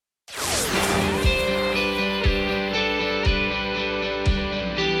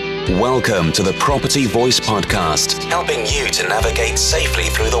Welcome to the Property Voice Podcast, helping you to navigate safely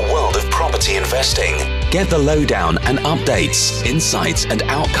through the world of property investing. Get the lowdown and updates, insights and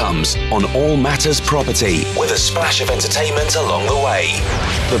outcomes on all matters property with a splash of entertainment along the way.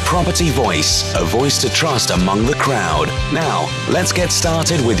 The Property Voice, a voice to trust among the crowd. Now, let's get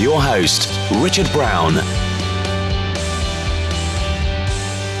started with your host, Richard Brown.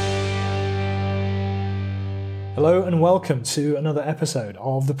 Hello and welcome to another episode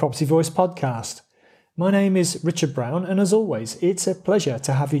of the Property Voice podcast. My name is Richard Brown, and as always, it's a pleasure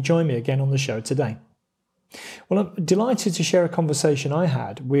to have you join me again on the show today. Well, I'm delighted to share a conversation I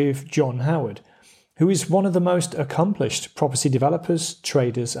had with John Howard, who is one of the most accomplished property developers,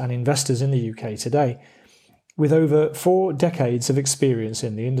 traders and investors in the UK today, with over 4 decades of experience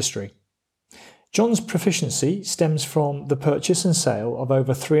in the industry. John's proficiency stems from the purchase and sale of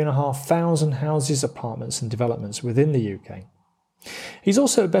over 3,500 houses, apartments and developments within the UK. He's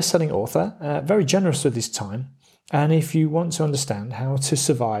also a best-selling author, very generous with his time, and if you want to understand how to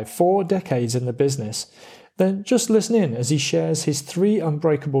survive 4 decades in the business, then just listen in as he shares his 3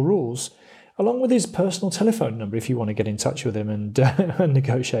 unbreakable rules, along with his personal telephone number if you want to get in touch with him and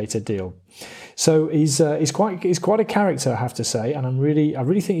negotiate a deal. So he's quite a character, I have to say, and I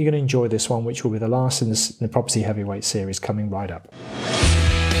really think you're going to enjoy this one, which will be the last in the Property Heavyweight series coming right up.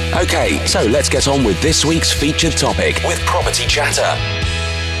 Okay, so let's get on with this week's featured topic with Property Chatter.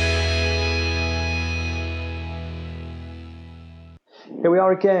 Here we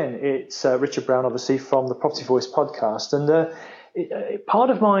are again. It's Richard Brown, obviously, from the Property Voice podcast, and part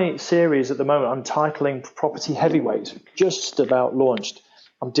of my series at the moment I'm titling Property Heavyweight, just about launched.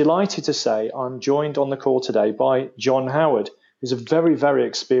 I'm delighted to say I'm joined on the call today by John Howard, who's a very, very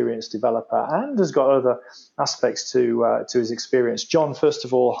experienced developer and has got other aspects to his experience. John, first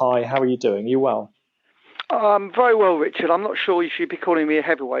of all, hi, how are you doing? Are you well? Very well, Richard. I'm not sure you should be calling me a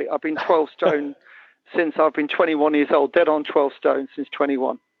heavyweight. I've been 12 stone since I've been 21 years old, dead on 12 stone since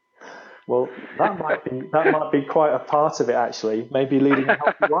 21. Well, that might be quite a part of it, actually. Maybe leading a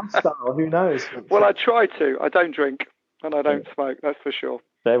healthy lifestyle. Who knows? Well, I try to. I don't drink and I don't smoke. That's for sure.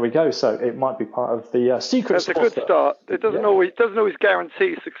 There we go. So it might be part of the secret. That's a good start. It doesn't always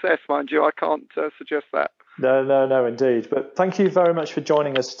guarantee success, mind you. I can't suggest that. No, indeed. But thank you very much for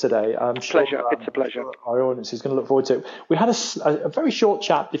joining us today. I'm sure, pleasure. It's a pleasure. Our audience is going to look forward to it. We had a very short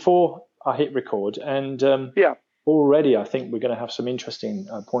chat before I hit record, and already I think we're going to have some interesting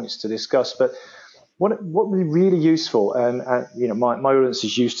points to discuss. But what would be really useful, and my audience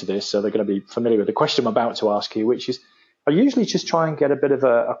is used to this, so they're going to be familiar with the question I'm about to ask you, which is, I usually just try and get a bit of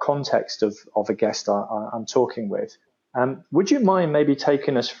a context of a guest I'm talking with. Would you mind maybe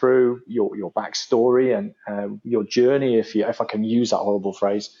taking us through your backstory and your journey, if I can use that horrible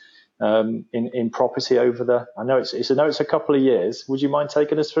phrase, in property over I know it's a couple of years. Would you mind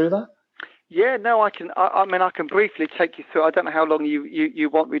taking us through that? Yeah, no, I can. I can briefly take you through. I don't know how long you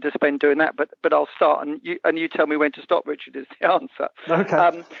want me to spend doing that, but I'll start, and you tell me when to stop. Richard is the answer.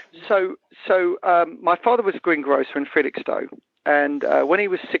 Okay. So my father was a greengrocer in Felixstowe, and when he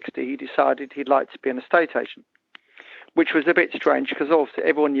was 60, he decided he'd like to be an estate agent, which was a bit strange because obviously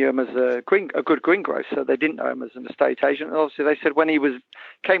everyone knew him as a good greengrocer. They didn't know him as an estate agent. And obviously they said when he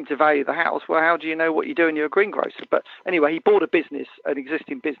came to value the house, well, how do you know what you're doing? You're a greengrocer. But anyway, he bought an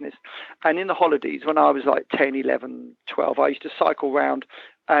existing business. And in the holidays, when I was like 10, 11, 12, I used to cycle around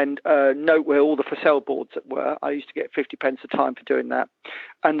and note where all the for sale boards were. I used to get 50 pence a time for doing that.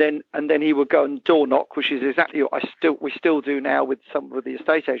 And then he would go and door knock, which is exactly what we still do now with some of the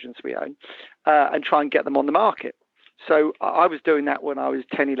estate agents we own, and try and get them on the market. So I was doing that when I was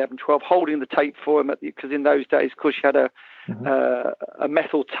 10, 11, 12, holding the tape for him because in those days, of course, you had a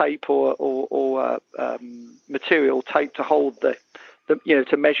metal tape or material tape to hold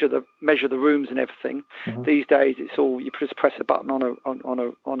to measure the rooms and everything. Mm-hmm. These days, it's all you just press a button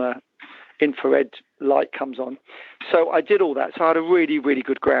on a infrared light comes on. So I did all that. So I had a really, really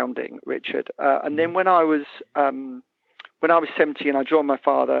good grounding, Richard. And then when I was 17, I joined my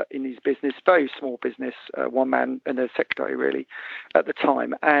father in his business, very small business, one man and a secretary really at the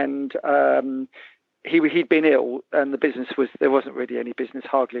time. And he'd been ill and there wasn't really any business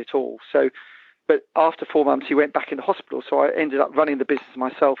hardly at all. So, but after 4 months, he went back into hospital. So I ended up running the business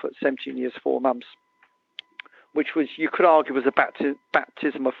myself at 17 years, 4 months, which was, you could argue, was a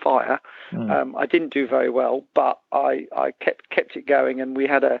baptism of fire. I didn't do very well, but I kept it going, and we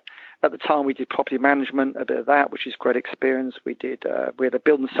had at the time we did property management, a bit of that, which is great experience. We had a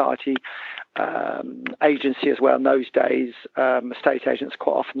building society agency as well in those days. Estate agents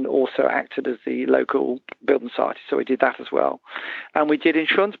quite often also acted as the local building society, so we did that as well. And we did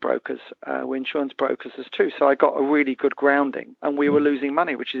insurance brokers. We're insurance brokers as too. So I got a really good grounding, and we were losing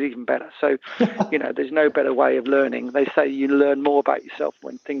money, which is even better. So, there's no better way of learning. They say you learn more about yourself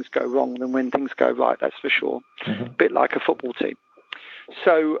when things go wrong than when things go right. That's for sure. A bit like a football team.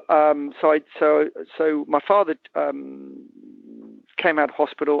 So my father came out of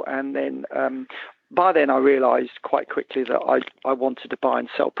hospital, and then by then I realised quite quickly that I wanted to buy and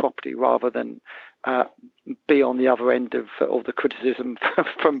sell property rather than be on the other end of all the criticism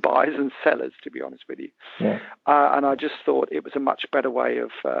from buyers and sellers, to be honest with you. Yeah. And I just thought it was a much better way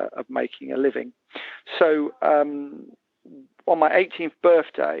of making a living. So on my 18th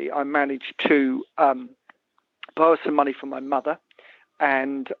birthday, I managed to borrow some money from my mother,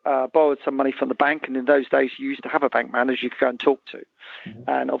 and borrowed some money from the bank. And in those days, you used to have a bank manager you could go and talk to.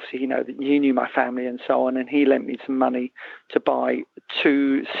 And obviously, he knew my family and so on, and he lent me some money to buy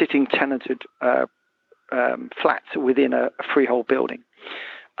 2 sitting tenanted flats within a freehold building,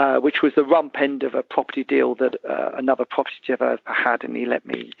 which was the rump end of a property deal that another property developer had, and he let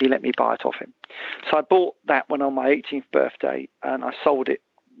me buy it off him. So I bought that one on my 18th birthday, and I sold it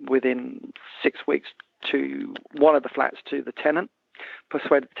within 6 weeks to one of the flats to the tenant.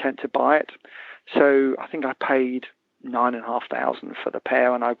 Persuaded the tenant to buy it. So I think I paid $9,500 for the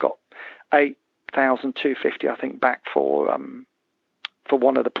pair, and I got $8,250 I think back for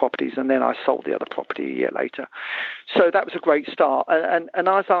one of the properties, and then I sold the other property a year later. So that was a great start. And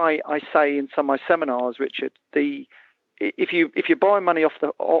as I say in some of my seminars, Richard, if you're borrowing money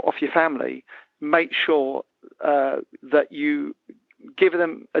off your family, make sure that you give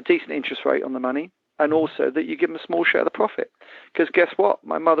them a decent interest rate on the money, and also that you give them a small share of the profit. Because guess what?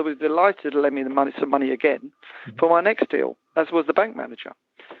 My mother was delighted to lend me some money again for my next deal, as was the bank manager.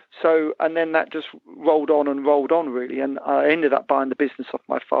 So, and then that just rolled on, really. And I ended up buying the business off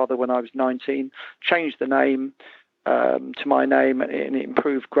my father when I was 19, changed the name to my name, and it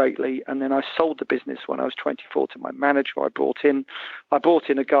improved greatly. And then I sold the business when I was 24 to my manager. I brought in a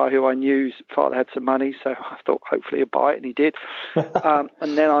guy who I knew his father had some money, so I thought hopefully he'd buy it, and he did.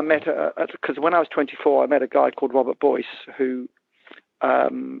 And then I met because when I was 24, I met a guy called Robert Boyce, who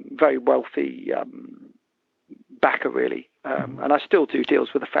very wealthy backer really, and I still do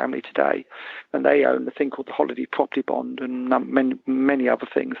deals with the family today, and they own the thing called the Holiday Property Bond and many other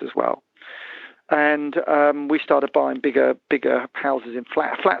things as well. And we started buying bigger houses in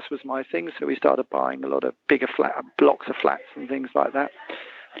flats. Flats was my thing, so we started buying a lot of bigger blocks of flats and things like that.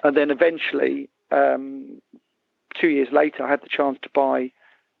 And then eventually, 2 years later, I had the chance to buy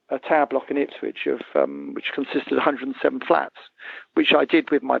a tower block in Ipswich which consisted of 107 flats, which I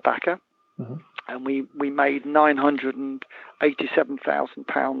did with my backer. And we made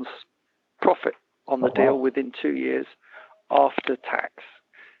 £987,000 profit on the deal within 2 years after tax.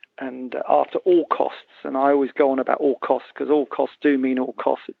 And after all costs, and I always go on about all costs, because all costs do mean all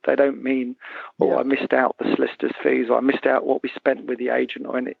costs. They don't mean, I missed out the solicitor's fees, or I missed out what we spent with the agent,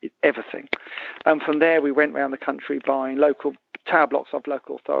 or everything. And from there, we went around the country buying local tower blocks of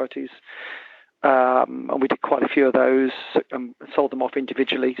local authorities, and we did quite a few of those, and sold them off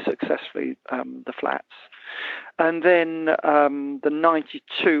individually successfully, the flats. And then the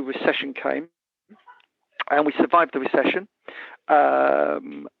 92 recession came, and we survived the recession.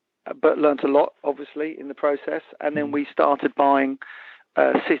 But learnt a lot, obviously, in the process. And then we started buying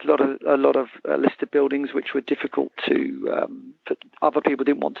a lot of listed buildings, which were difficult that other people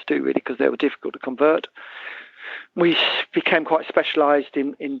didn't want to do really, because they were difficult to convert. We became quite specialised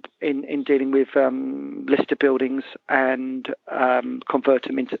in dealing with listed buildings and convert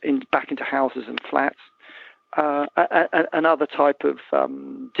them back into houses and flats. Another type of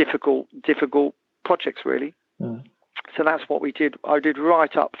difficult projects, really. So that's what we did. I did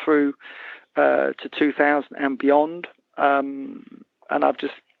right up through to 2000 and beyond. And I'm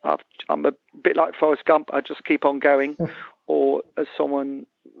a bit like Forrest Gump. I just keep on going, or as someone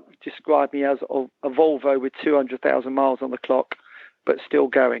described me as a Volvo with 200,000 miles on the clock, but still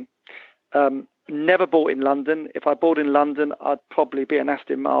going. Never bought in London. If I bought in London, I'd probably be an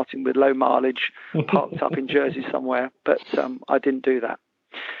Aston Martin with low mileage parked up in Jersey somewhere. But I didn't do that.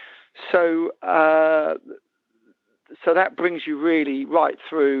 So that brings you really right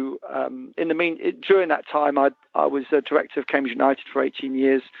through. During that time, I was a director of Cambridge United for 18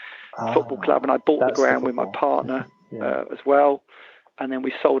 years, football club, and I bought the ground with my partner as well. And then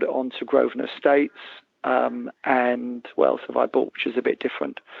we sold it on to Grosvenor Estates. And what else have I bought, which is a bit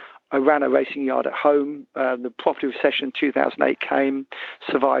different? I ran a racing yard at home. The property recession in 2008 came,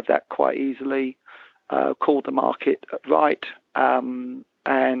 survived that quite easily, called the market right, and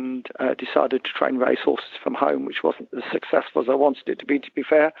decided to train racehorses from home, which wasn't as successful as I wanted it to be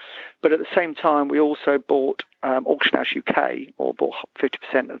fair. But at the same time, we also bought Auction House UK, or bought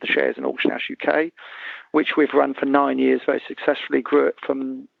 50% of the shares in Auction House UK, which we've run for 9 years very successfully, grew it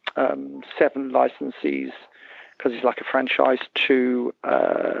from 7 licensees, because it's like a franchise, to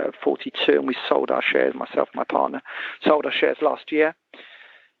 42, and we sold our shares, myself and my partner, sold our shares last year.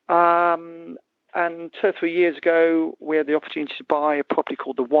 And 2 or 3 years ago, we had the opportunity to buy a property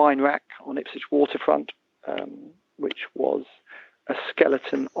called the Wine Rack on Ipswich Waterfront, which was a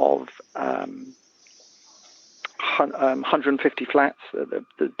skeleton of 150 flats.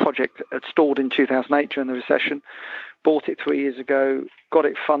 The project had stalled in 2008 during the recession. Bought it 3 years ago, got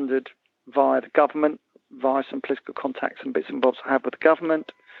it funded via the government, via some political contacts and bits and bobs I have with the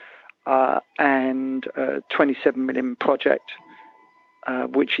government, and a 27 million project,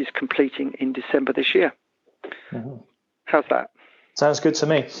 which is completing in December this year. Mm-hmm. How's that? Sounds good to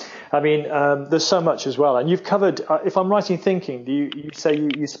me. I mean, there's so much as well. And you've covered, if I'm right in thinking, you say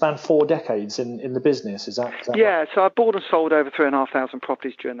you span 4 decades in the business. Is that yeah, right? So I bought and sold over 3,500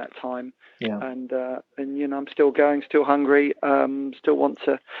 properties during that time. Yeah. And you know, I'm still going, still hungry, still want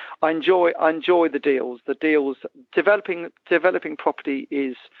to. I enjoy the deals. The deals, developing property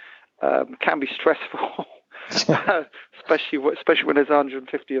is can be stressful. especially when there's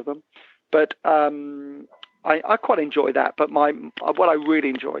 150 of them, but I quite enjoy that. But what I really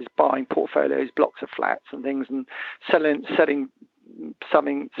enjoy is buying portfolios, blocks of flats and things, and selling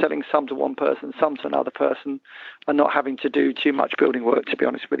some to one person, some to another person, and not having to do too much building work, to be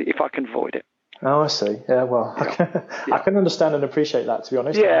honest with you, if I can avoid it. Oh, I see. Yeah, well, yeah. I can understand and appreciate that, to be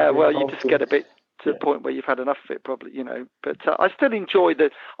honest. Yeah, well, you just get a bit to the point where you've had enough of it, probably, you know. But I still enjoy the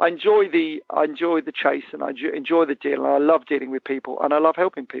chase, and I enjoy the deal, and I love dealing with people, and I love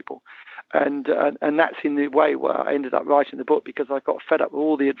helping people, and that's in the way where I ended up writing the book, because I got fed up with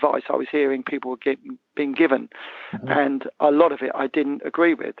all the advice I was hearing people were being given, mm-hmm. and a lot of it I didn't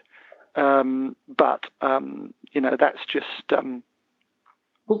agree with, but you know, that's just.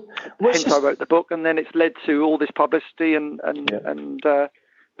 Hence, I wrote the book, and then it's led to all this publicity and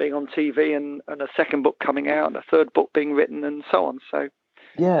being on TV, and a second book coming out, and a third book being written, and so on. So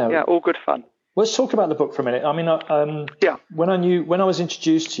yeah, all good fun. Let's talk about the book for a minute. I mean, when I was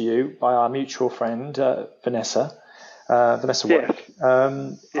introduced to you by our mutual friend Vanessa Wake.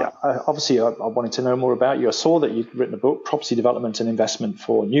 Obviously, I wanted to know more about you. I saw that you'd written a book, Property Development and Investment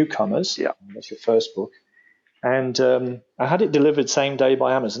for Newcomers. Yeah, that's your first book. And I had it delivered same day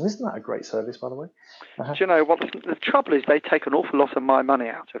by Amazon. Isn't that a great service, by the way? Do you know what the trouble is? They take an awful lot of my money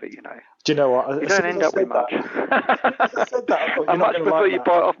out of it, you know. Do you know what? You don't end up with much. I much prefer you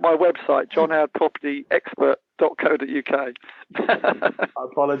buy it off my website, johnhowardpropertyexpert.co.uk. I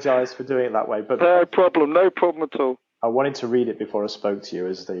apologise for doing it that way, but no problem at all. I wanted to read it before I spoke to you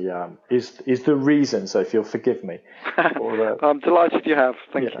as the is the reason. So if you'll forgive me, I'm delighted you have.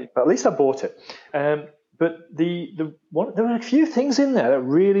 Thank you. But at least I bought it. But there were a few things in there that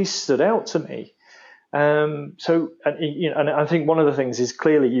really stood out to me. And I think one of the things is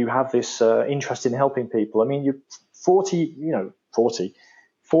clearly you have this interest in helping people. I mean, you're 4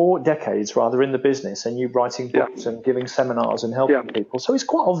 decades rather in the business, and you're writing books and giving seminars and helping people. So it's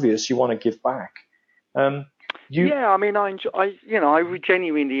quite obvious you want to give back. I mean, I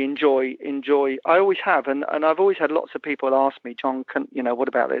genuinely enjoy. I always have, and I've always had lots of people ask me, John, what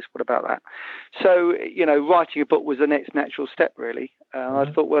about this? What about that? So, writing a book was the next natural step, really.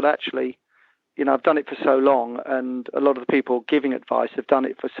 I thought, well, actually, I've done it for so long, and a lot of the people giving advice have done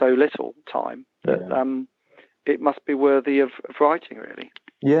it for so little time that it must be worthy of writing, really.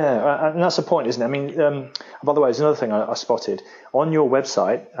 Yeah, and that's the point, isn't it? I mean, by the way, there's another thing I spotted on your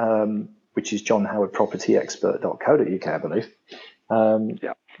website. Which is johnhowardpropertyexpert.co.uk, I believe.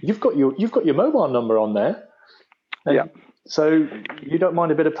 You've got your mobile number on there. So you don't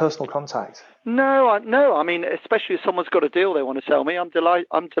mind a bit of personal contact? No. I mean, especially if someone's got a deal they want to sell me, I'm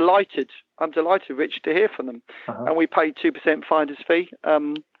delighted, Rich, to hear from them. Uh-huh. And we pay 2% finder's fee,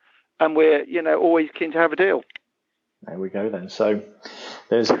 and we're always keen to have a deal. There we go then. So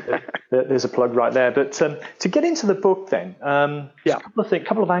there's a plug right there. But to get into the book then, a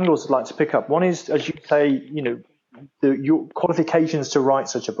couple of angles I'd like to pick up. One is, as you say, your qualifications to write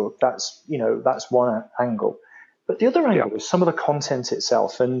such a book. That's one angle. But the other angle is some of the content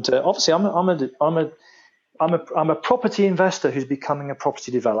itself. And obviously, I'm a property investor who's becoming a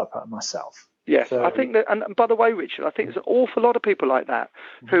property developer myself. Yes, so, I think that. And by the way, Richard, I think there's an awful lot of people like that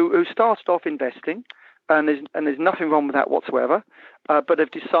who started off investing. and there's nothing wrong with that whatsoever. But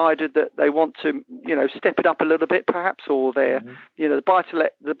have decided that they want to, step it up a little bit, perhaps, or the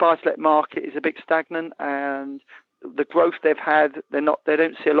buy-to-let market is a bit stagnant, and the growth they've had, they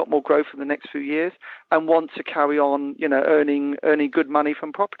don't see a lot more growth in the next few years, and want to carry on, earning good money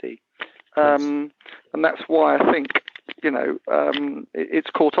from property. And that's why I think, it's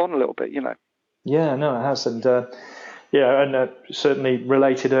caught on a little bit, Yeah, no, it has, and certainly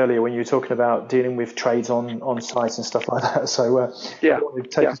related earlier when you were talking about dealing with trades on site and stuff like that. So I don't want to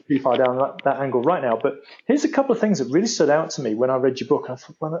take us too far down that angle right now. But here's a couple of things that really stood out to me when I read your book. I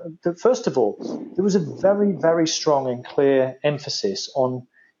thought, first of all, there was a very, very strong and clear emphasis on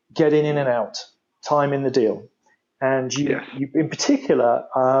getting in and out, time in the deal. And you in particular,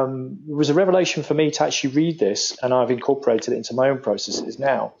 it was a revelation for me to actually read this, and I've incorporated it into my own processes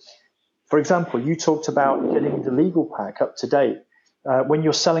now. For example, you talked about getting the legal pack up to date when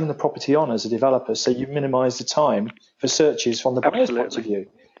you're selling the property on as a developer, so you minimise the time for searches from the buyer's point of view.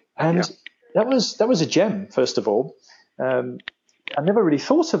 And that was a gem, first of all. I never really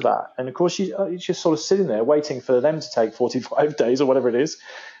thought of that. And of course, you're just sort of sitting there waiting for them to take 45 days or whatever it is.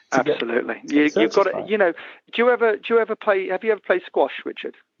 Absolutely. You've got to, do you ever play? Have you ever played squash,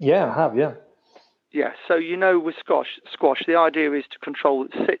 Richard? Yeah, I have. Yeah. Yeah, so with squash, the idea is to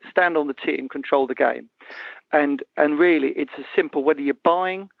stand on the tee and control the game, and really it's as simple. Whether you're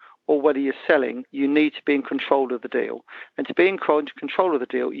buying or whether you're selling, you need to be in control of the deal, and to be in control of the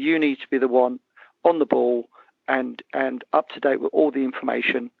deal, you need to be the one on the ball and up to date with all the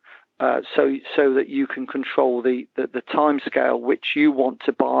information, so that you can control the time scale which you want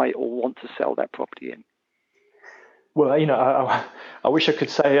to buy or want to sell that property in. Well, I wish I could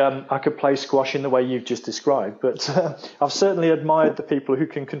say I could play squash in the way you've just described, but I've certainly admired the people who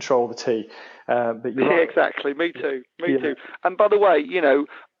can control the tee. But you're right. Exactly. Me too. Too. And by the way,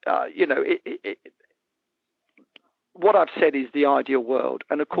 what I've said is the ideal world,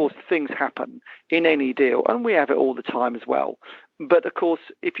 and of course things happen in any deal, and we have it all the time as well. But of course,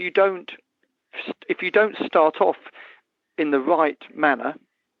 if you don't start off in the right manner,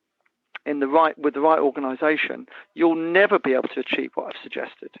 with the right organisation, you'll never be able to achieve what I've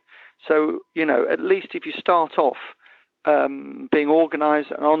suggested. So, at least if you start off being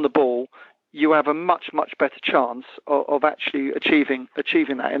organised and on the ball, you have a much, much better chance of actually achieving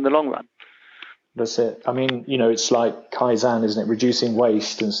that in the long run. That's it. I mean, it's like Kaizen, isn't it? Reducing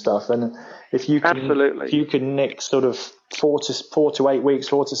waste and stuff. And if you can nick sort of 4 to 8 weeks,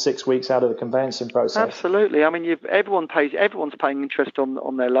 4 to 6 weeks out of the conveyancing process. Absolutely. I mean, everyone's paying interest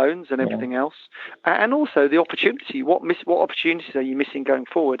on their loans and everything else, and also the opportunity. What opportunities are you missing going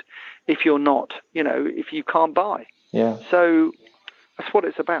forward if you're not, if you can't buy? Yeah. So that's what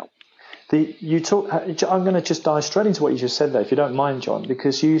it's about. I'm going to just dive straight into what you just said there, if you don't mind, John,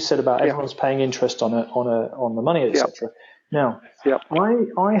 because you said about everyone's paying interest on the money, etc. Now,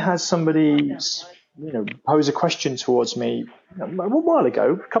 I had somebody, pose a question towards me a while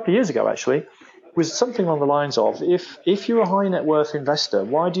ago, a couple of years ago actually, was something along the lines of, if you're a high net worth investor,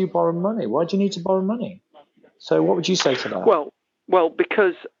 why do you borrow money? Why do you need to borrow money? So what would you say to that? Well,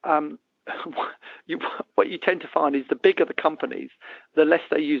 because what you tend to find is the bigger the companies, the less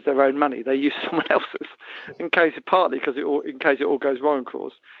they use their own money. They use someone else's, partly because in case it all goes wrong, of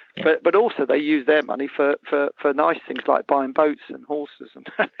course. Yeah. But also they use their money for nice things like buying boats and horses and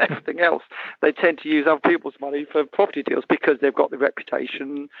everything else. They tend to use other people's money for property deals because they've got the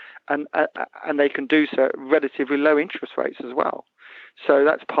reputation and they can do so at relatively low interest rates as well. So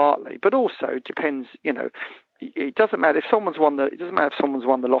that's partly, but also it depends. It doesn't matter if someone's won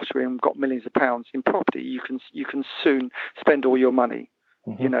the lottery and got millions of pounds in property. You can soon spend all your money.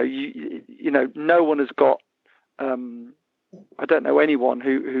 Mm-hmm. No one has got. I don't know anyone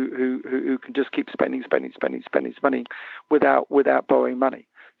who can just keep spending money without borrowing money.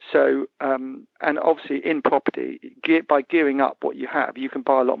 So and obviously in property, by gearing up what you have, you can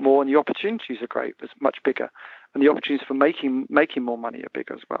buy a lot more, and the opportunities are great. It's much bigger, and the opportunities for making more money are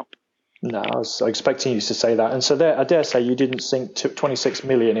bigger as well. No, I was expecting you to say that, and so there, I dare say you didn't sink 26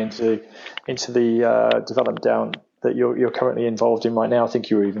 million into the development down that you're currently involved in right now. I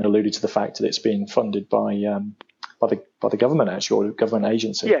think you even alluded to the fact that it's being funded by the government, actually, or government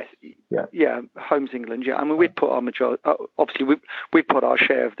agency. Yes, yeah, Homes England. Yeah, I mean we'd put our majority. Obviously, we put our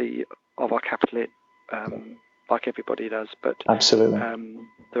share of our capital in, like everybody does. But absolutely,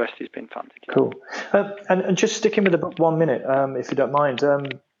 the rest has been funded. Yeah. Cool. And just sticking with the book 1 minute, if you don't mind.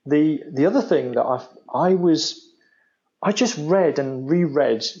 The other thing that I just read and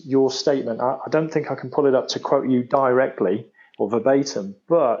reread your statement. I don't think I can pull it up to quote you directly or verbatim,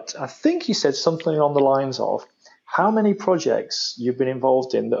 but I think you said something on the lines of how many projects you've been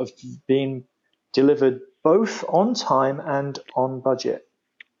involved in that have been delivered both on time and on budget.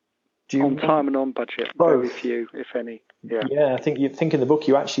 On time and on budget. Both. Very few, if any. Yeah. Yeah, I think in the book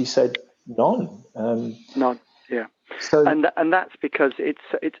you actually said none. None. Yeah. So, and that's because it's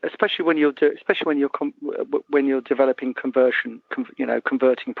especially when you're developing converting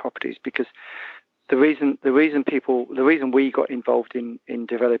properties, because the reason we got involved in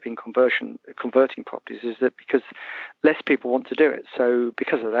developing converting properties is that because less people want to do it. So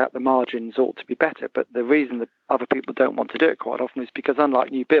because of that, the margins ought to be better. But the reason that other people don't want to do it quite often is because,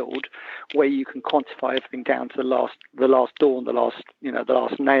 unlike new build, where you can quantify everything down to the last door and the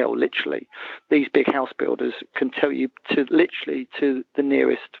last nail, literally, these big house builders can tell you to the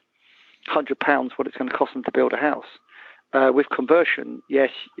nearest £100 what it's going to cost them to build a house. With conversion,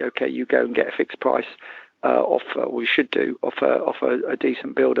 yes, okay, you go and get a fixed price off a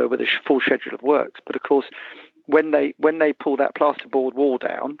decent builder with a full schedule of works. But of course, when they pull that plasterboard wall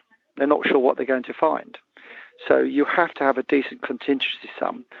down, they're not sure what they're going to find. So you have to have a decent contingency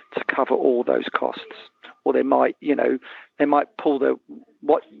sum to cover all those costs. Or they might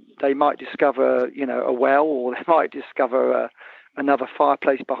discover a well, or they might discover another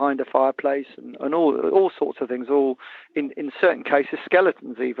fireplace behind a fireplace, and all sorts of things. All in certain cases,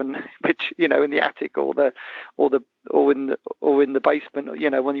 skeletons even, which in the attic or in the basement.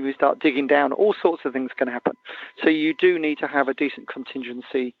 When you start digging down, all sorts of things can happen. So you do need to have a decent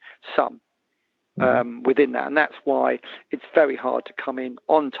contingency sum within that, and that's why it's very hard to come in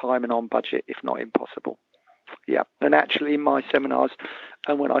on time and on budget, if not impossible. Yeah, and actually in my seminars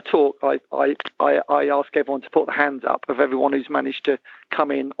and when I talk, I ask everyone to put the hands up of everyone who's managed to come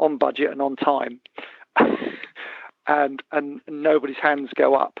in on budget and on time, and nobody's hands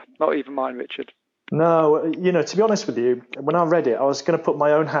go up, not even mine, Richard. No, to be honest with you, when I read it, I was going to put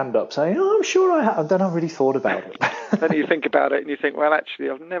my own hand up saying, I'm sure I have. Then I really thought about it. Then you think about it and you think, well, actually,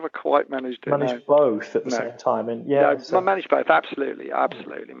 I've never quite managed it. Manage both at the same time. And I manage both, absolutely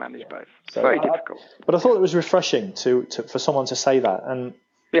manage both. It's very difficult. But I thought it was refreshing for someone to say that. And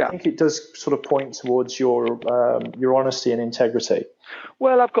I think it does sort of point towards your honesty and integrity.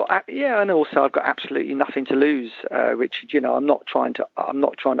 Well, and also I've got absolutely nothing to lose, Richard. I'm not trying to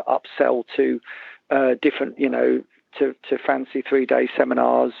upsell to different, to fancy 3-day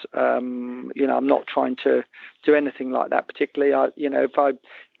seminars. I'm not trying to do anything like that particularly. If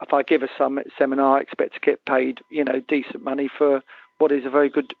I give a seminar, I expect to get paid, decent money for what is a very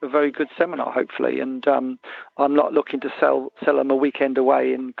good seminar, hopefully. And I'm not looking to sell them a weekend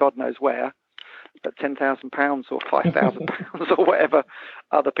away in God knows where, but £10,000 or £5,000 or whatever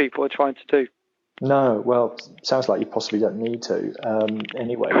other people are trying to do. No, well, sounds like you possibly don't need to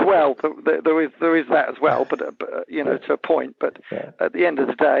anyway. Well, there is that as well, but to a point. But at the end of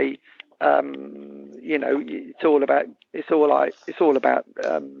the day, it's all about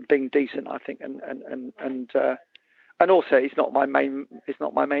being decent, I think, and also it's not my main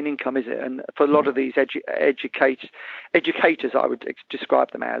income, is it? And for a lot of these educators, I would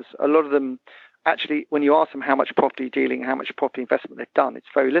describe them as, a lot of them. Actually, when you ask them how much property dealing, how much property investment they've done, it's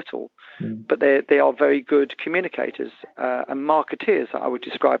very little. But they are very good communicators and marketeers, I would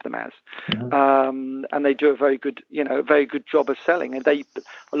describe them as. And they do a very good job of selling. And a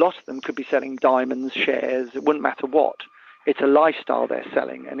lot of them could be selling diamonds, shares. It wouldn't matter what. It's a lifestyle they're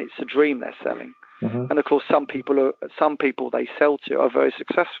selling, and it's a dream they're selling. And of course, some people they sell to are very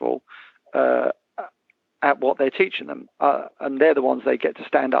successful at what they're teaching them, and they're the ones they get to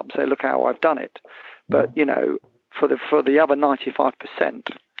stand up and say, "Look how I've done it." But for the other 95%,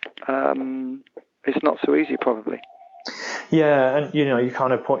 it's not so easy, probably. Yeah, and you're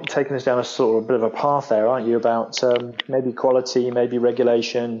kind of taking us down a sort of bit of a path there, aren't you? About maybe quality, maybe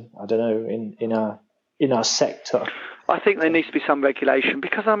regulation. I don't know in our sector. I think there needs to be some regulation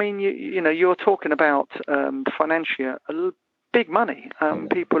because you're talking about financially big money.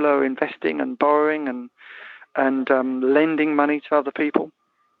 People are investing and borrowing and lending money to other people.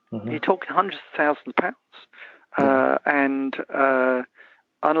 You're talking hundreds of thousands of pounds. And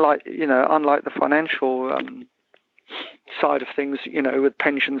unlike the financial side of things, with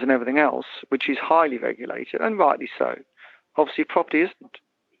pensions and everything else, which is highly regulated and rightly so, obviously property isn't.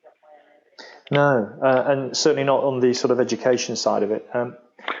 No, and certainly not on the sort of education side of it.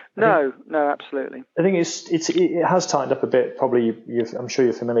 No, absolutely. I think it has tightened up a bit. Probably, I'm sure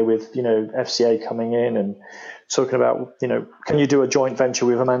you're familiar with FCA coming in and talking about can you do a joint venture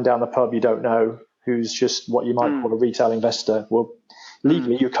with a man down the pub you don't know who's just what you might call a retail investor? Well,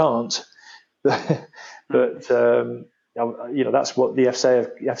 legally you can't, but that's what the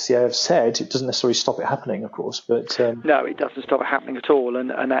FCA have said. It doesn't necessarily stop it happening, of course, but no, it doesn't stop it happening at all.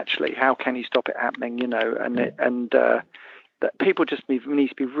 And actually, how can you stop it happening? that people just need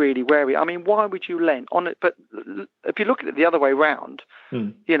to be really wary. I mean, why would you lend on it? But if you look at it the other way round,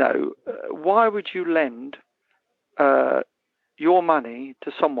 why would you lend your money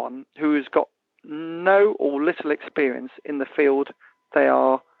to someone who has got no or little experience in the field they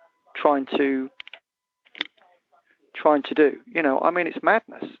are trying to do? I mean, it's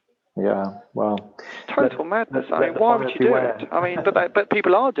madness. Yeah, well, total madness. I mean, why would you do it? I mean, but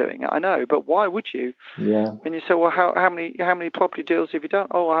people are doing it. I know, but why would you? Yeah. And you say, well, how many property deals have you done?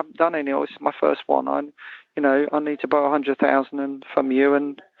 Oh, I haven't done any. Oh, this is my first one. I need to borrow 100,000 from you,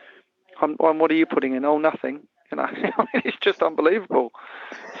 and what are you putting in? Oh, nothing. It's just unbelievable.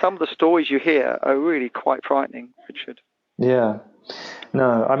 Some of the stories you hear are really quite frightening, Richard. Yeah.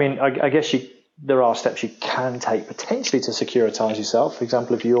 No, I mean, I guess there are steps you can take potentially to securitize yourself. For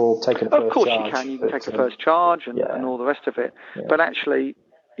example, if you're taking a first charge. Of course you can take a first charge and all the rest of it. Yeah. But actually,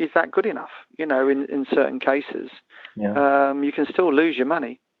 is that good enough? In certain cases, you can still lose your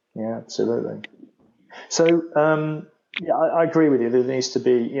money. Yeah, absolutely. So, I agree with you. There needs to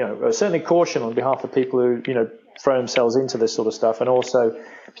be, certainly caution on behalf of people who, throw themselves into this sort of stuff, and also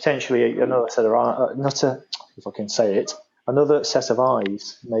potentially another set of if I can say it, another set of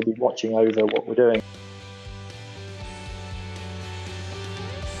eyes, maybe watching over what we're doing.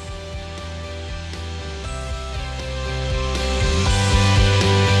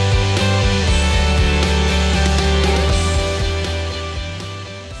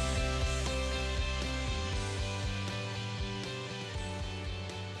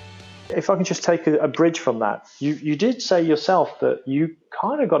 If I can just take a bridge from that, you did say yourself that you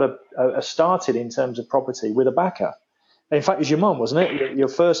kind of got a started in terms of property with a backer. In fact, it was your mum, wasn't it? Your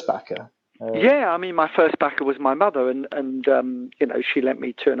first backer. Yeah, I mean, my first backer was my mother, and she lent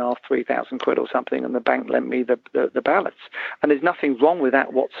me £2,500-3,000 or something, and the bank lent me the balance. And there's nothing wrong with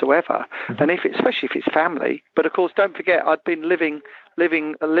that whatsoever. Mm-hmm. And especially if it's family. But of course, don't forget, I'd been living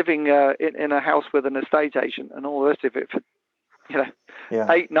in a house with an estate agent and all the rest of it for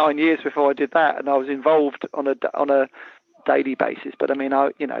 8-9 years before I did that, and I was involved on a daily basis. But I mean,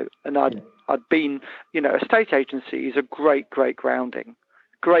 I'd been, estate agency is a great grounding,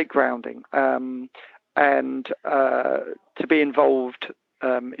 and to be involved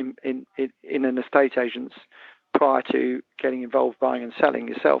in an estate agent's prior to getting involved buying and selling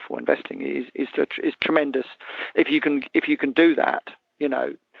yourself or investing is tremendous if you can do that,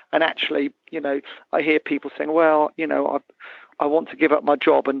 And actually, I hear people saying, well, I want to give up my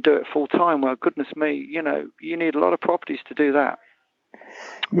job and do it full time. Well, goodness me, you need a lot of properties to do that. Yeah.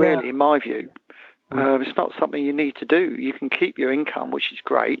 Really, in my view, it's not something you need to do. You can keep your income, which is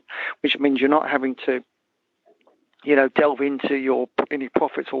great, which means you're not having to, delve into any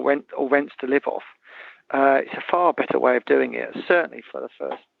profits or rents to live off. It's a far better way of doing it, certainly for the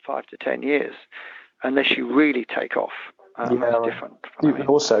first 5 to 10 years, unless you really take off. It's different.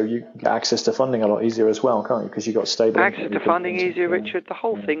 Also, you get access to funding a lot easier as well, can't you? Because you've got stable access to funding easier, Richard. The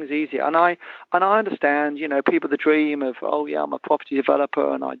whole thing's easier, and I understand. People the dream of, I'm a property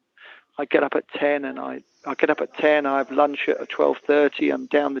developer, and I get up at 10, and I get up at 10. I have lunch at 12:30. I'm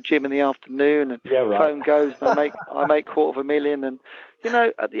down the gym in the afternoon, and phone goes, and I make $250,000.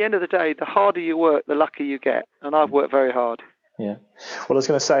 And at the end of the day, the harder you work, the luckier you get. And I've worked very hard. Yeah. Well, I was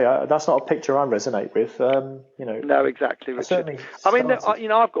going to say that's not a picture I resonate with. No, exactly, Richard. I mean,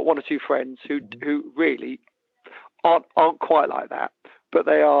 I've got one or two friends who really aren't quite like that, but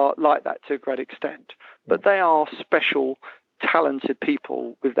they are like that to a great extent. But they are special, talented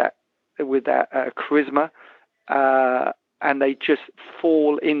people with that charisma, and they just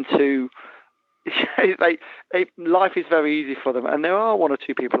fall into. Life is very easy for them, and there are one or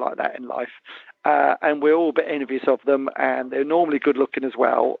two people like that in life. And we're all a bit envious of them, and they're normally good looking as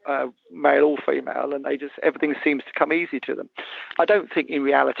well, male or female, and everything seems to come easy to them. I don't think in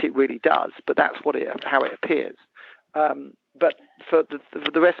reality it really does, but that's how it appears. But for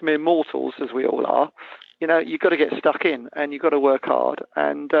the rest of mere mortals, as we all are, you've got to get stuck in, and you've got to work hard,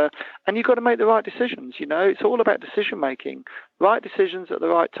 and you've got to make the right decisions. It's all about decision making, right decisions at the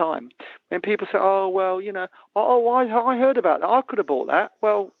right time. When people say, I heard about that, I could have bought that.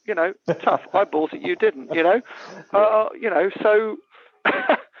 Well, tough. I bought it, you didn't. So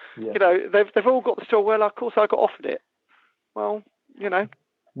they've all got the story. Well, of course I got offered it. Well,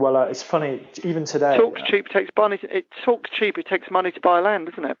 Well, it's funny. Even today, talks cheap, takes money. It talks cheap. It takes money to buy land,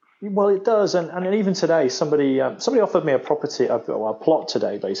 doesn't it? Well, it does, and even today, somebody offered me a plot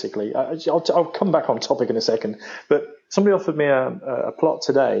today. Basically, I'll come back on topic in a second. But somebody offered me a plot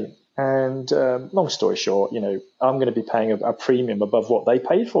today, and long story short, I'm going to be paying a premium above what they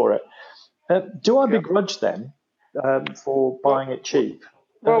paid for it. Do I begrudge them for buying it cheap?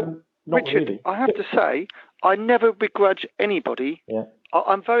 Well, not Richard, really. I have to say, I never begrudge anybody. Yeah.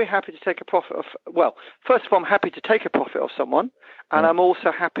 I'm very happy to take a profit of. Well, first of all, I'm happy to take a profit of someone, and I'm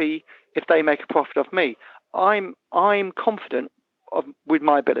also happy if they make a profit of me. I'm confident with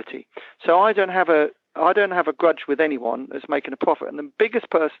my ability, so I don't have a grudge with anyone that's making a profit. And the biggest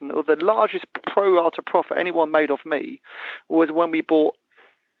person, or the largest pro rata profit anyone made off me, was when we bought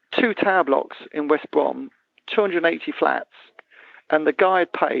 2 tower blocks in West Brom, 280 flats. And the guy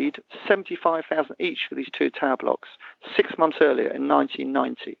had paid $75,000 each for these 2 tower blocks 6 months earlier in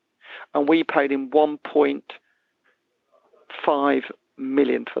 1990, and we paid him $1.5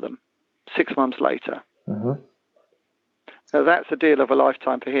 million for them 6 months later. Mm-hmm. So that's a deal of a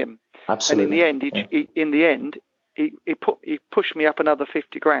lifetime for him. Absolutely. And in the end, he pushed me up another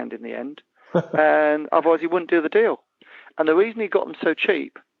 50 grand in the end, and otherwise he wouldn't do the deal. And the reason he got them so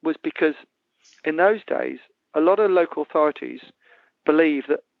cheap was because in those days, a lot of local authorities believed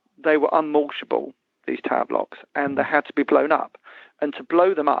that they were unmortgageable, these tower blocks, and they had to be blown up. And to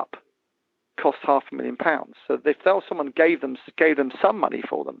blow them up cost £500,000. So if someone gave them some money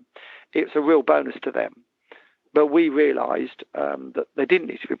for them, it's a real bonus to them. But we realised that they didn't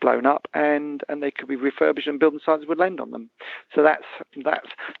need to be blown up, and they could be refurbished, and building sites would lend on them. So that's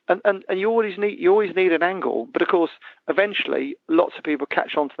and you always need an angle. But of course, eventually, lots of people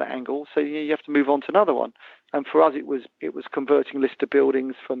catch on to that angle, so you have to move on to another one. And for us, it was converting listed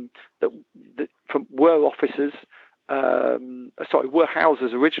buildings from were offices, were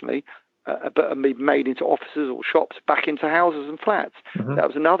houses originally, but made into offices or shops back into houses and flats. Mm-hmm. That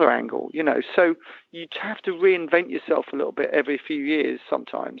was another angle, So you have to reinvent yourself a little bit every few years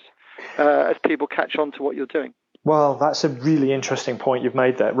sometimes, as people catch on to what you're doing. Well, that's a really interesting point you've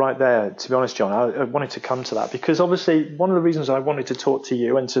made there, right there. To be honest, John, I wanted to come to that because obviously one of the reasons I wanted to talk to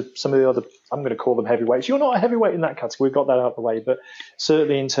you and to some of the other, I'm going to call them heavyweights. You're not a heavyweight in that category. We've got that out of the way, but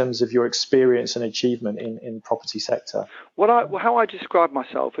certainly in terms of your experience and achievement in property sector. How I describe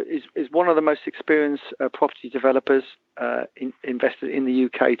myself is one of the most experienced property developers, investors in the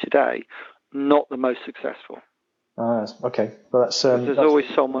UK today, not the most successful. Okay. Well, that's there's always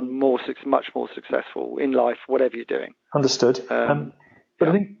someone much more successful in life, whatever you're doing. Understood. But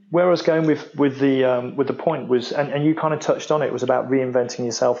I think where I was going with the point was, and you kind of touched on it, was about reinventing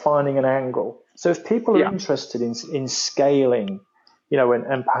yourself, finding an angle. So if people are interested in scaling,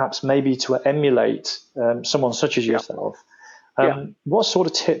 and perhaps maybe to emulate someone such as yourself, what sort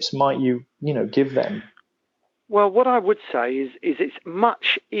of tips might you give them? Well, what I would say is it's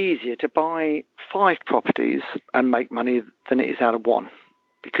much easier to buy 5 properties and make money than it is out of 1,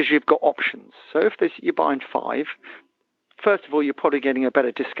 because you've got options. So if you're buying 5, first of all, you're probably getting a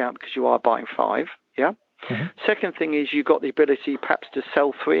better discount because you are buying 5. Yeah. Mm-hmm. Second thing is you've got the ability perhaps to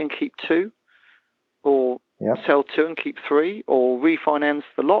sell 3 and keep 2, or sell 2 and keep 3, or refinance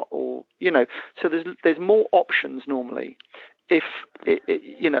the lot, or So there's more options normally if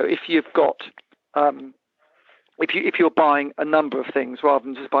you've got. If you're buying a number of things rather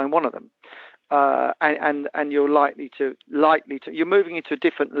than just buying one of them, and you're likely to you're moving into a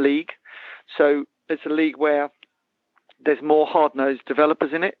different league, so it's a league where there's more hard-nosed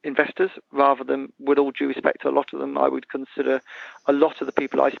developers in it, investors, rather than, with all due respect to a lot of them, I would consider a lot of the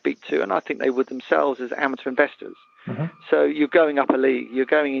people I speak to, and I think they would themselves, as amateur investors. Mm-hmm. So you're going up a league, you're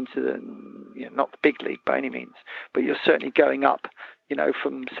going into the not the big league by any means, but you're certainly going up.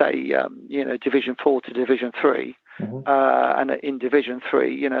 From say, Division 4 to Division 3, mm-hmm. And in Division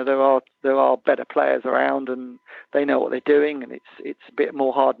 3, there are better players around, and they know what they're doing, and it's a bit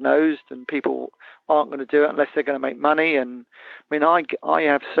more hard nosed, and people aren't going to do it unless they're going to make money. And I mean, I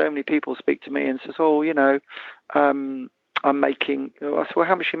have so many people speak to me and says, I'm making. I said, well,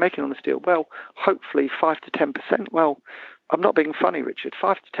 how much are you making on this deal? Well, hopefully 5 to 10%. Well, I'm not being funny, Richard.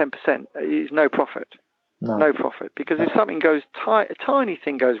 5 to 10% is no profit. No profit, because if something goes, a tiny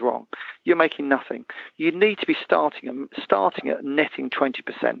thing goes wrong, you're making nothing. You need to be starting at netting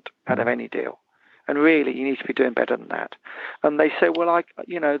 20% out of any deal, and really you need to be doing better than that. And they say,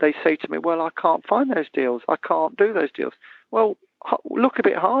 they say to me, well, I can't find those deals, I can't do those deals. Well, look a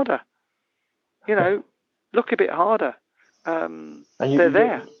bit harder. Look a bit harder. And they're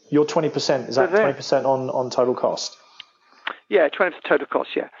there. Your 20%, is that 20% on total cost? Yeah, 20% total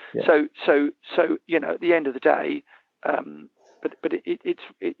cost. Yeah. So at the end of the day, but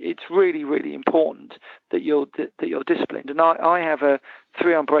it's really, really important that you're disciplined. And I have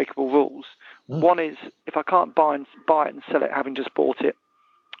 3 unbreakable rules. Mm. One is, if I can't buy it and sell it, having just bought it,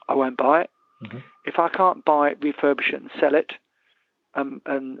 I won't buy it. Mm-hmm. If I can't buy it, refurbish it and sell it, and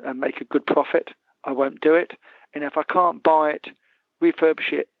make a good profit, I won't do it. And if I can't buy it,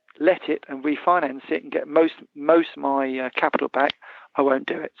 refurbish it, let it and refinance it and get most of my capital back, I won't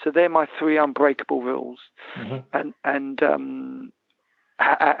do it. So they're my 3 unbreakable rules. Mm-hmm. And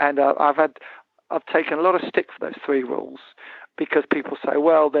I've taken a lot of stick for those 3 rules, because people say,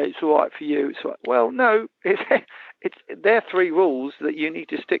 well, it's all right for you. It's all right. Well, no, they're 3 rules that you need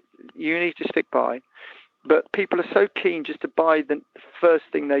to stick by. But people are so keen just to buy the first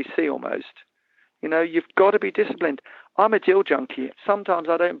thing they see almost. You've got to be disciplined. I'm a deal junkie. Sometimes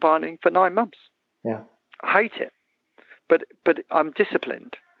I don't buy anything for 9 months. Yeah. I hate it. But I'm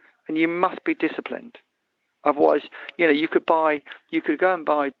disciplined, and you must be disciplined. Otherwise, you could go and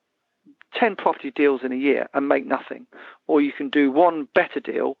buy 10 property deals in a year and make nothing, or you can do one better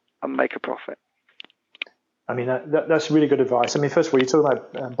deal and make a profit. I mean, that's really good advice. I mean, first of all, you're talking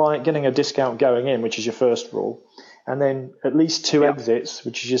about getting a discount going in, which is your first rule, and then at least 2 exits,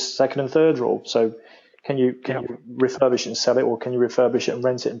 which is your second and third rule. So can you refurbish it and sell it, or can you refurbish it and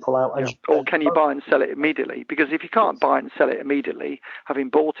rent it and pull out? Or can you buy and sell it immediately? Because if you can't buy and sell it immediately, having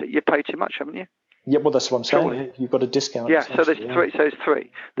bought it, you paid too much, haven't you? Yeah, well, that's what I'm saying. Surely. You've got a discount. Yeah, so there's 3. So there's 3.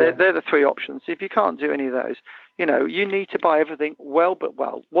 They're the 3 options. If you can't do any of those, you need to buy everything well.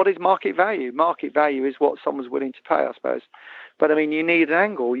 What is market value? Market value is what someone's willing to pay, I suppose. But I mean, you need an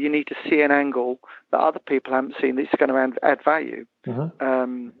angle. You need to see an angle that other people haven't seen that's going to add value.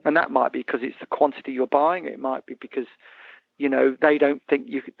 Mm-hmm. And that might be because it's the quantity you're buying. It might be because they don't think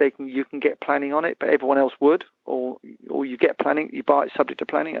you can get planning on it, but everyone else would, or you get planning, you buy it subject to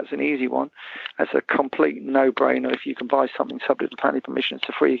planning. That's an easy one. That's a complete no-brainer. If you can buy something subject to planning permission, it's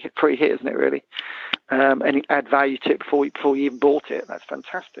a free hit, isn't it? Really, and you add value to it before you even bought it. That's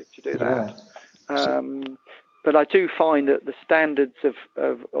fantastic to do that. Yeah. But I do find that the standards of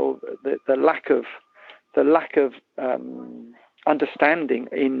the lack of understanding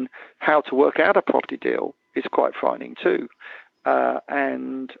in how to work out a property deal is quite frightening too,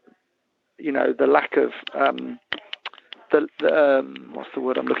 and the lack of what's the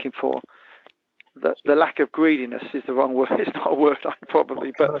word I'm looking for? The lack of greediness is the wrong word. It's not a word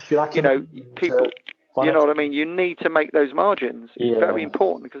probably, but people. You know what I mean? You need to make those margins. It's very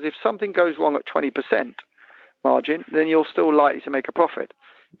important, because if something goes wrong at 20% margin, then you're still likely to make a profit.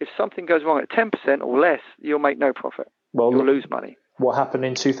 If something goes wrong at 10% or less, you'll make no profit. Well, you'll lose money. What happened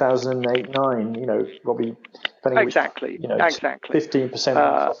in 2008-9? Probably exactly.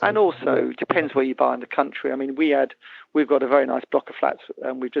 15%. And also depends where you buy in the country. I mean, we've got a very nice block of flats,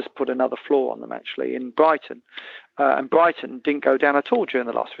 and we've just put another floor on them actually in Brighton, and Brighton didn't go down at all during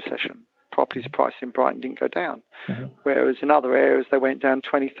the last recession. Properties price in Brighton didn't go down, whereas in other areas they went down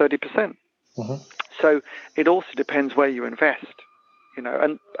 20-30%. So it also depends where you invest,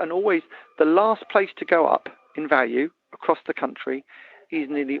 and always the last place to go up in value across the country is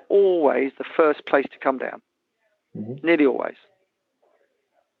nearly always the first place to come down. Nearly always.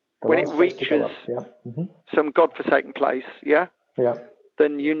 When it reaches some godforsaken place,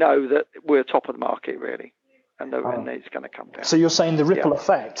 then you know that we're top of the market really. And it's going to come down. So you're saying the ripple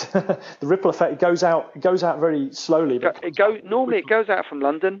effect, the ripple effect goes out very slowly. Normally it goes out from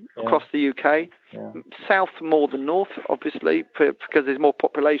London across the UK, south more than north, obviously, because there's more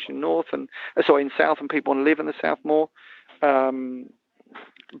population north in south, and people want to live in the south more.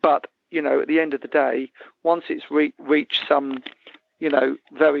 But at the end of the day, once it's reached some,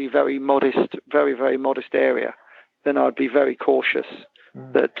 very very modest area, then I'd be very cautious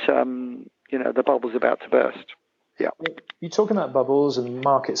that. The bubble's about to burst. Yeah. You're talking about bubbles and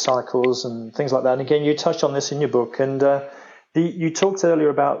market cycles and things like that. And again, you touched on this in your book. And you talked earlier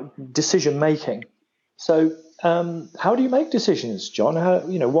about decision making. So how do you make decisions, John?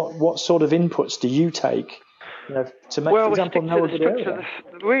 What sort of inputs do you take to make, for example, know a good area?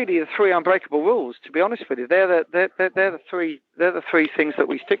 Really, the 3 unbreakable rules. To be honest with you, they're the 3 things that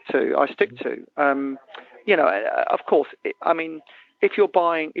we stick to. I stick to. Of course. I mean. If you're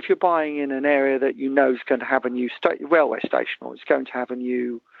buying in an area that is going to have a new railway station, or it's going to have a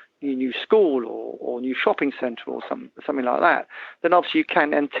new school or new shopping centre or something like that, then obviously you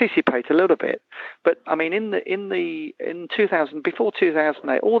can anticipate a little bit. But I mean, before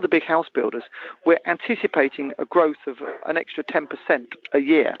 2008, all the big house builders were anticipating a growth of an extra 10% a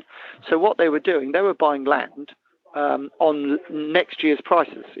year. So what they were doing, they were buying land on next year's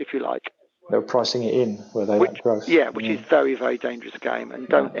prices, if you like. They were pricing it in, were they? That growth? Yeah, which is very, very dangerous game, and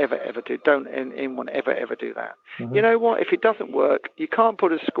don't ever do that. You know what? If it doesn't work, you can't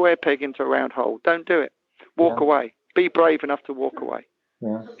put a square peg into a round hole. Don't do it. Walk away. Be brave enough to walk away.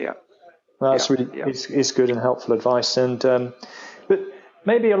 Yeah. Well, that's really it's good and helpful advice. And but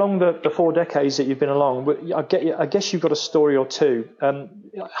maybe along the 4 decades that you've been along, I guess you've got a story or two.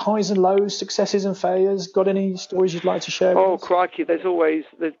 Highs and lows, successes and failures. Got any stories you'd like to share? Oh, crikey! There's always.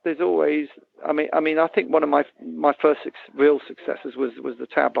 I mean, I think one of my first real successes was the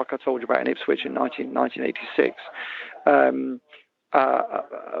tower block I told you about in Ipswich in 1986.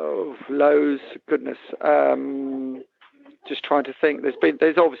 Lows, goodness. Just trying to think.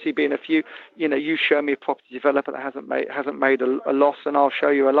 There's obviously been a few. You show me a property developer that hasn't made a loss, and I'll show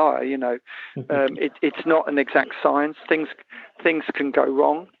you a liar. It's not an exact science. Things can go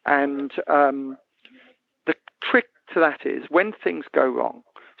wrong, and the trick to that is when things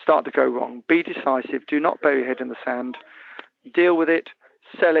start to go wrong, be decisive. Do not bury your head in the sand. Deal with it,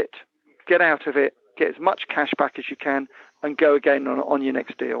 sell it, get out of it, get as much cash back as you can, and go again on your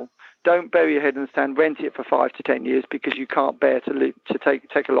next deal. Don't bury your head in the sand, rent it for 5 to 10 years because you can't bear to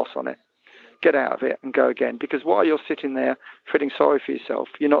take a loss on it. Get out of it and go again, because while you're sitting there feeling sorry for yourself,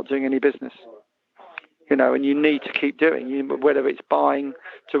 you're not doing any business. And you need to keep doing, whether it's buying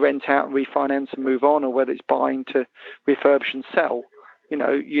to rent out and refinance and move on, or whether it's buying to refurbish and sell.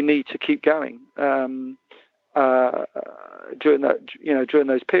 You need to keep going during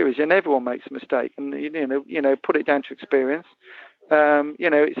those periods, and everyone makes a mistake, and put it down to experience.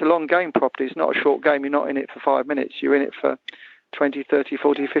 It's a long game, property. It's not a short game. You're not in it for 5 minutes. You're in it for 20, 30,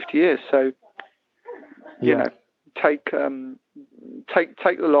 40, 50 years. So, take the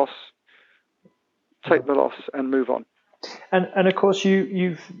loss and move on. And of course,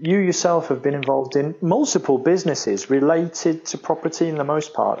 you yourself have been involved in multiple businesses related to property in the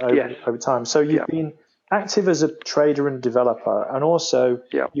most part over time. So you've been active as a trader and developer, and also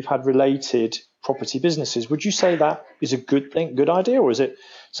you've had related property businesses. Would you say that is a good idea, or is it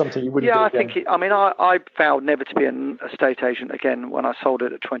something you wouldn't do again? I vowed never to be an estate agent again when I sold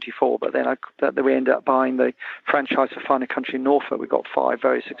it at 24, but then we ended up buying the franchise for Fine & Country in Norfolk. We got 5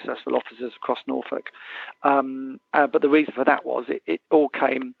 very successful offices across Norfolk. But the reason for that was it all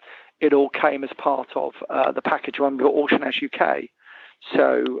came as part of the package when we got Auction House UK.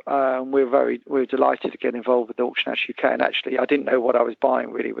 So we're delighted to get involved with Auction House UK, and actually I didn't know what I was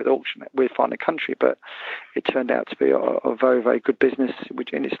buying really with Fine & Country, but it turned out to be a very, very good business,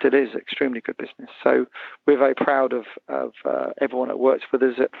 and it still is extremely good business. So we're very proud of everyone that works with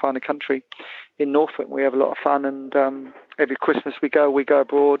us at Fine & Country in Norfolk. We have a lot of fun, and every Christmas we go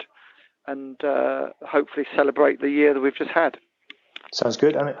abroad and hopefully celebrate the year that we've just had. Sounds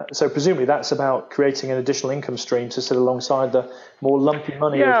good. So presumably that's about creating an additional income stream to sit alongside the more lumpy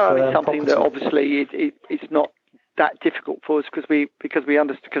money. Yeah, it's something that obviously it's not that difficult for us because I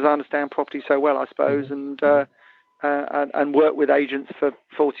understand property so well, I suppose, and work with agents for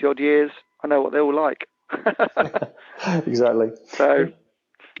 40 odd years. I know what they're all like. Exactly. So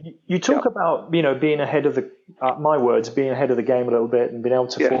you talk about being ahead of being ahead of the game a little bit and being able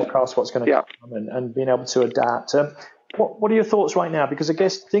to forecast what's going to come and being able to adapt. What are your thoughts right now? Because I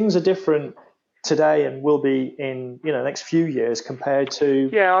guess things are different today and will be in the next few years compared to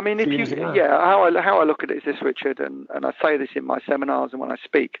how I look at it is this, Richard, and I say this in my seminars and when I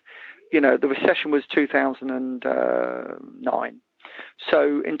speak. The recession was 2009.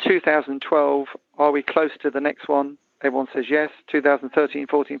 So in 2012, are we close to the next one? Everyone says yes. 2013,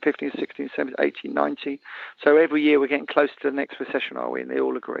 14, 15, 16, 17, 18, 19. So every year we're getting close to the next recession, are we? And they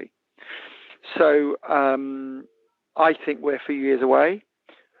all agree. So I think we're a few years away.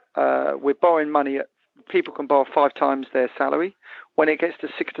 We're borrowing money. People can borrow 5 times their salary. When it gets to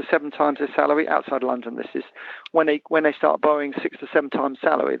 6 to 7 times their salary, outside London, this is when they start borrowing 6 to 7 times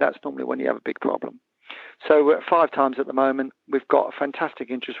salary. That's normally when you have a big problem. So we're at 5 times at the moment. We've got a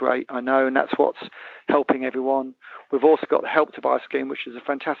fantastic interest rate, I know, and that's what's helping everyone. We've also got the Help to Buy scheme, which is a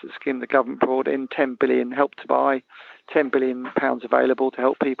fantastic scheme the government brought in, 10 billion Help to Buy, £10 billion available to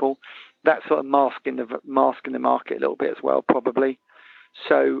help people. That's sort of masking the market a little bit as well, probably.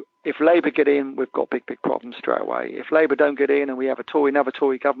 So if Labour get in, we've got big problems straight away. If Labour don't get in and we have another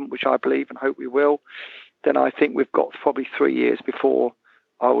Tory government, which I believe and hope we will, then I think we've got probably 3 years before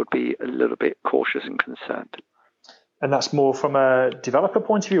I would be a little bit cautious and concerned. And that's more from a developer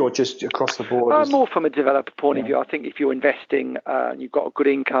point of view or just across the board? More from a developer point of view. I think if you're investing and you've got a good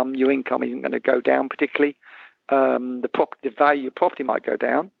income, your income isn't going to go down particularly. The value of property might go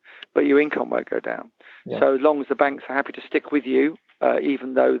down, but your income won't go down. Yeah. So as long as the banks are happy to stick with you,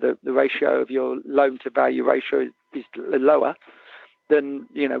 even though the ratio of your loan to value ratio is lower, then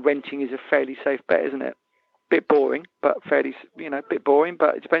renting is a fairly safe bet, isn't it? Bit boring, but bit boring.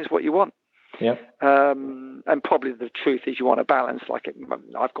 But it depends what you want. Yeah. And probably the truth is you want a balance.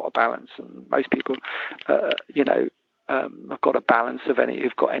 I've got a balance, and most people, have got a balance of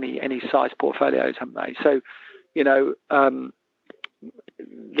who've got any size portfolios, haven't they? So,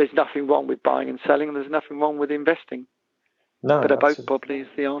 there's nothing wrong with buying and selling, and there's nothing wrong with investing. No, but both probably is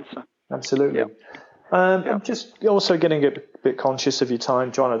the answer. Absolutely. Yeah. I'm just also getting a bit conscious of your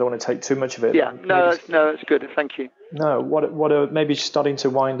time, John. I don't want to take too much of it. Yeah, that's good. Thank you. No, what maybe starting to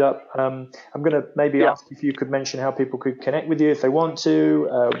wind up. I'm going to maybe ask if you could mention how people could connect with you if they want to.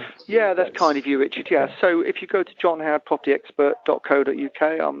 That's kind of you, Richard. Yeah. So if you go to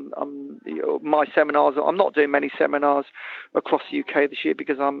johnhowardpropertyexpert.co.uk, my seminars. I'm not doing many seminars across the UK this year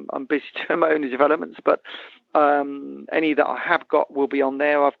because I'm busy doing my own developments, but any that I have got will be on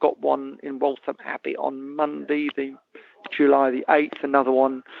there. I've got one in Waltham Abbey on Monday, July the 8th. Another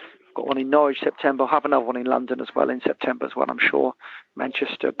one. I've got one in Norwich September. I'll have another one in London as well in September as well, I'm sure.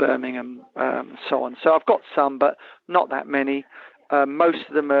 Manchester, Birmingham, so on. So I've got some, but not that many. Most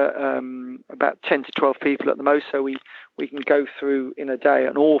of them are about 10 to 12 people at the most, so we can go through in a day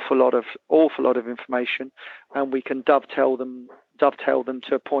an awful lot of information, and we can dovetail them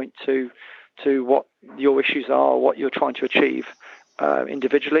to a point to what your issues are, what you're trying to achieve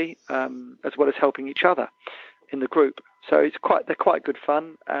individually, as well as helping each other in the group. So they're quite good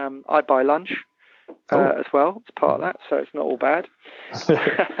fun. I buy lunch as well. It's part of that, so it's not all bad.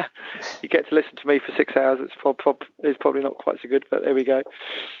 You get to listen to me for 6 hours. It's probably not quite so good, but there we go.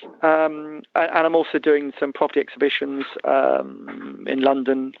 And I'm also doing some property exhibitions in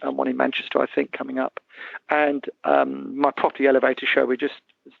London and one in Manchester, I think, coming up. And my property elevator show, we just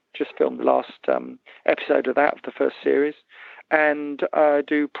filmed the last episode of that, of the first series, and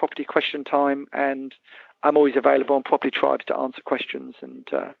do property question time, and I'm always available on Property Tribes to answer questions and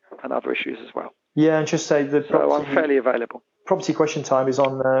other issues as well. Yeah, and just say that. So I'm fairly available. Property Question Time is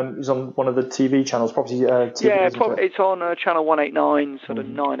on one of the TV channels. Property TV. Yeah, it's on channel 189, sort of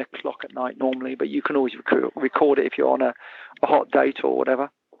 9 o'clock at night normally. But you can always record it if you're on a hot date or whatever.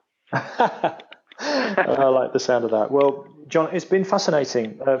 I like the sound of that. Well, John, it's been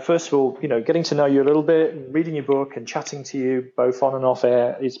fascinating. First of all, getting to know you a little bit, and reading your book, and chatting to you both on and off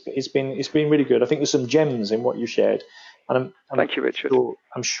air. It's been really good. I think there's some gems in what you shared. And Thank you, Richard.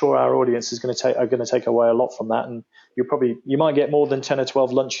 I'm sure our audience are going to take away a lot from that, and you might get more than 10 or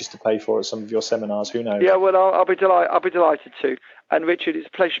 12 lunches to pay for at some of your seminars. Who knows? Yeah, well, I'll be delighted to. And Richard, it's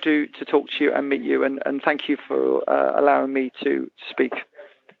a pleasure to talk to you and meet you, and thank you for allowing me to speak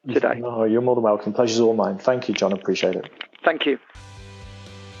today. No, you're more than welcome. Pleasure's all mine. Thank you, John. I appreciate it. Thank you.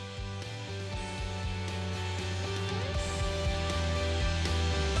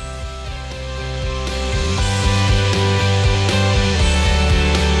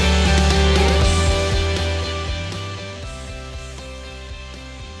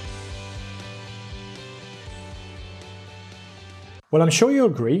 Well, I'm sure you'll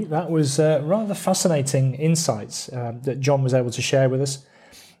agree that was rather fascinating insights that John was able to share with us.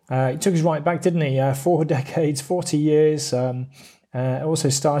 He took us right back, didn't he? 4 decades, 40 years. Also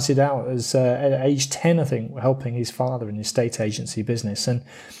started out as at age 10, I think, helping his father in his estate agency business. And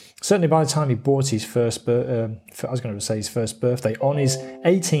certainly by the time he bought his first birthday, on his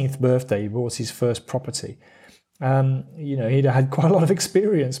 18th birthday, he bought his first property. He'd had quite a lot of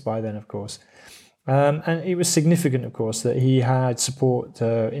experience by then, of course. And it was significant, of course, that he had support,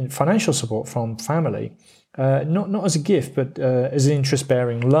 financial support from family, not as a gift, but as an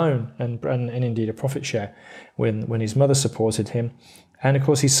interest-bearing loan and indeed a profit share when his mother supported him. And of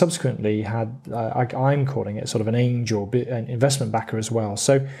course, he subsequently had, I'm calling it, sort of an angel, an investment backer as well.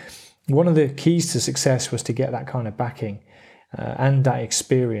 So one of the keys to success was to get that kind of backing and that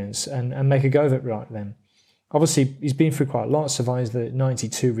experience and make a go of it right then. Obviously, he's been through quite a lot, survived the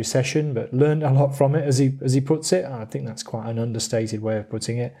 92 recession, but learned a lot from it, as he puts it. I think that's quite an understated way of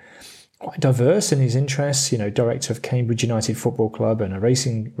putting it. Quite diverse in his interests, director of Cambridge United Football Club and a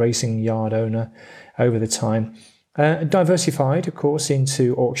racing yard owner over the time. Diversified, of course,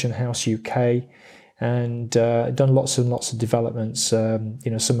 into Auction House UK and done lots and lots of developments,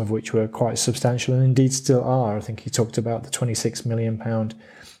 some of which were quite substantial and indeed still are. I think he talked about the £26 million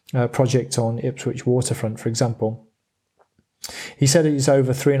project on Ipswich waterfront, for example. He said it's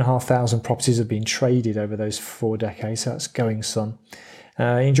over 3,500 properties have been traded over those 4 decades. So that's going some.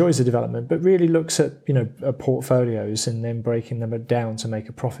 He enjoys the development, but really looks at portfolios and then breaking them down to make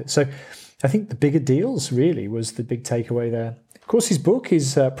a profit. So I think the bigger deals really was the big takeaway there. Of course, his book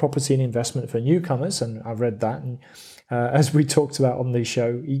is Property and Investment for Newcomers, and I've read that. And as we talked about on the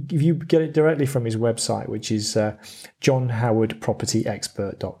show, if you get it directly from his website, which is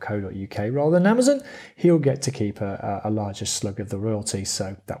johnhowardpropertyexpert.co.uk, rather than Amazon, he'll get to keep a larger slug of the royalties,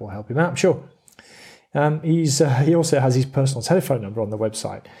 so that will help him out, I'm sure. He also has his personal telephone number on the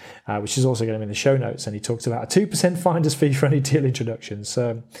website, which is also going to be in the show notes, and he talks about a 2% finder's fee for any deal introductions,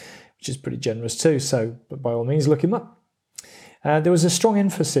 which is pretty generous too, so but by all means look him up. There was a strong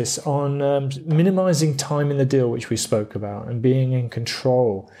emphasis on minimizing time in the deal, which we spoke about, and being in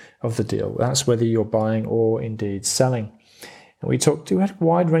control of the deal. That's whether you're buying or indeed selling. And we had a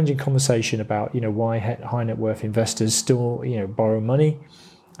wide-ranging conversation about, why high net worth investors still, borrow money.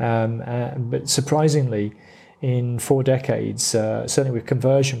 But surprisingly, in 4 decades, certainly with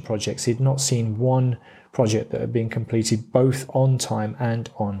conversion projects, he'd not seen one project that had been completed both on time and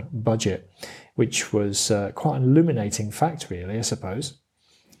on budget, which was quite an illuminating fact, really, I suppose.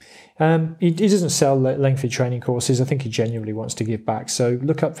 He doesn't sell lengthy training courses. I think he genuinely wants to give back. So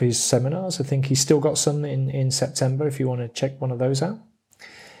look up for his seminars. I think he's still got some in September if you want to check one of those out.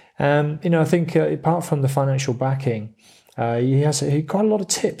 I think apart from the financial backing, he has quite a lot of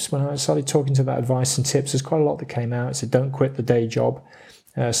tips. When I started talking to about advice and tips, there's quite a lot that came out. It said, don't quit the day job,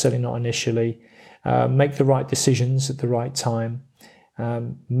 certainly not initially. Make the right decisions at the right time.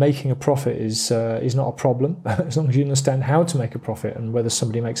 Making a profit is not a problem as long as you understand how to make a profit, and whether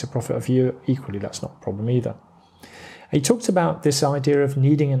somebody makes a profit of you, equally, that's not a problem either. He talked about this idea of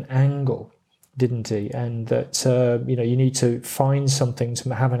needing an angle, didn't he? And that you need to find something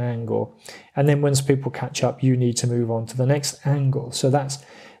to have an angle, and then once people catch up, you need to move on to the next angle. So that's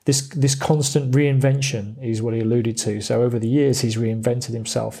this constant reinvention is what he alluded to. So over the years, he's reinvented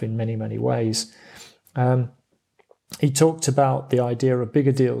himself in many, many ways. He talked about the idea of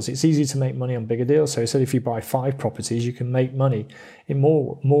bigger deals. It's easy to make money on bigger deals. So he said if you buy 5 properties, you can make money in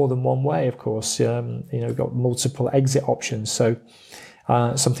more than one way, of course. Got multiple exit options. So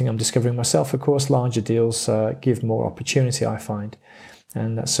something I'm discovering myself, of course, larger deals give more opportunity, I find.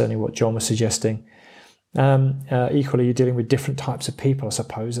 And that's certainly what John was suggesting. Equally, you're dealing with different types of people, I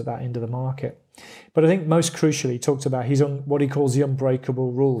suppose, at that end of the market. But I think most crucially, he talked about what he calls the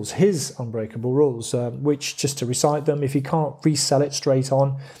unbreakable rules, his unbreakable rules, which, just to recite them, if he can't resell it straight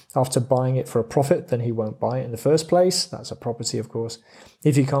on after buying it for a profit, then he won't buy it in the first place. That's a property, of course.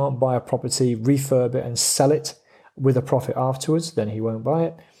 If he can't buy a property, refurb it and sell it with a profit afterwards, then he won't buy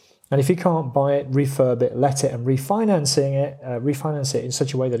it. And if he can't buy it, refurb it, let it, and refinance it in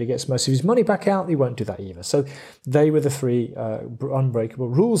such a way that he gets most of his money back out, he won't do that either. So they were the 3 unbreakable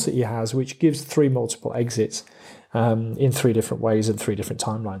rules that he has, which gives 3 multiple exits in 3 different ways and 3 different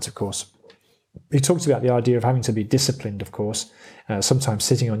timelines, of course. He talked about the idea of having to be disciplined, of course, sometimes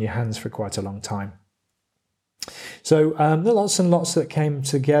sitting on your hands for quite a long time. So there are lots and lots that came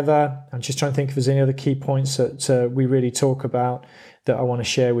together. I'm just trying to think if there's any other key points that we really talk about that I want to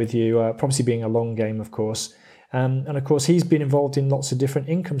share with you. Property being a long game, of course. And of course, he's been involved in lots of different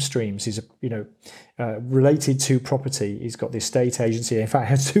income streams. He's, related to property. He's got the estate agency. In fact, he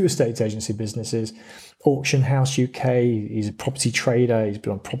has 2 estate agency businesses. Auction House UK. He's a property trader. He's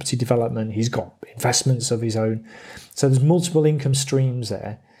been on property development. He's got investments of his own. So there's multiple income streams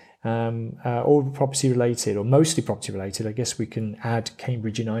there. All property related, or mostly property related. I guess we can add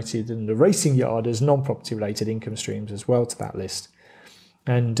Cambridge United and the Racing Yard as non-property related income streams as well to that list.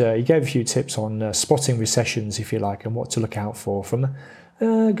 And he gave a few tips on spotting recessions, if you like, and what to look out for from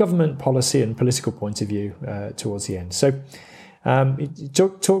a government policy and political point of view towards the end. So he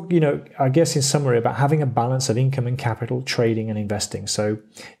talked, I guess in summary, about having a balance of income and capital, trading and investing. So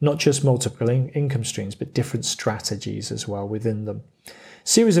not just multiple income streams, but different strategies as well within them.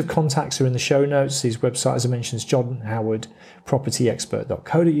 Series of contacts are in the show notes. His website, as I mentioned, is John Howard,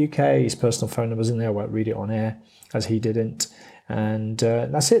 propertyexpert.co.uk. His personal phone number's in there. I won't read it on air, as he didn't. And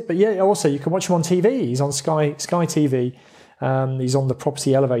that's it. But yeah, also you can watch him on TV. He's on Sky TV. He's on the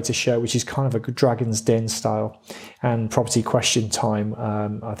Property Elevator Show, which is kind of a Dragon's Den style, and Property Question Time.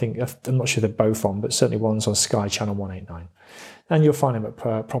 I'm not sure they're both on, but certainly one's on Sky Channel 189. And you'll find him at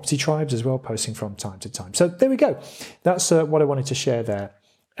Property Tribes as well, posting from time to time. So there we go. That's what I wanted to share there.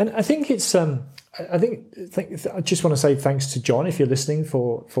 And I think it's I just want to say thanks to John, if you're listening,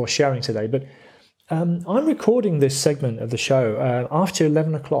 for sharing today. But I'm recording this segment of the show after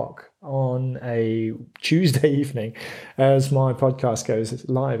 11 o'clock on a Tuesday evening, as my podcast goes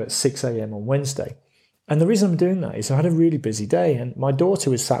live at 6 a.m. on Wednesday. And the reason I'm doing that is I had a really busy day, and my daughter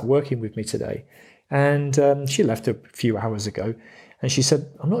was sat working with me today, and she left a few hours ago, and she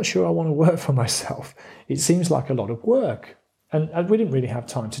said, I'm not sure I want to work for myself. It seems like a lot of work. And we didn't really have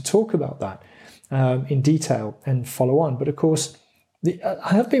time to talk about that in detail and follow on. But of course,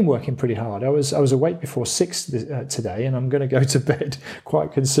 I have been working pretty hard. I was awake before 6 today, and I'm going to go to bed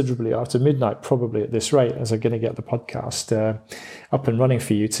quite considerably after midnight, probably at this rate, as I'm going to get the podcast up and running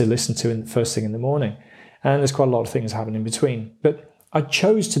for you to listen to first thing in the morning. And there's quite a lot of things happening in between. But I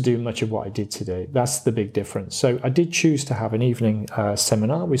chose to do much of what I did today. That's the big difference. So I did choose to have an evening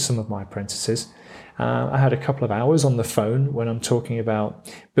seminar with some of my apprentices. I had a couple of hours on the phone when I'm talking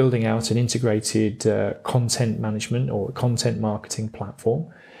about building out an integrated content management or content marketing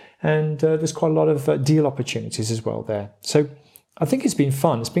platform. And there's quite a lot of deal opportunities as well there. So I think it's been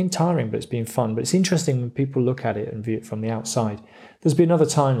fun. It's been tiring, but it's been fun. But it's interesting when people look at it and view it from the outside. There's been other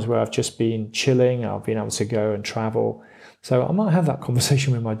times where I've just been chilling. I've been able to go and travel. So I might have that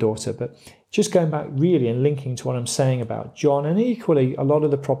conversation with my daughter. But just going back really and linking to what I'm saying about John and equally a lot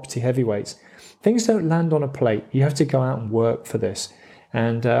of the property heavyweights, things don't land on a plate. You have to go out and work for this.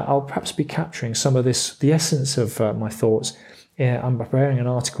 And I'll perhaps be capturing some of this, the essence of my thoughts. I'm preparing an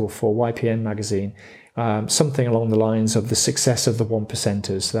article for YPN magazine, something along the lines of the success of the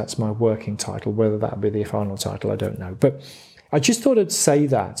 1%ers. That's my working title. Whether that will be the final title, I don't know. But I just thought I'd say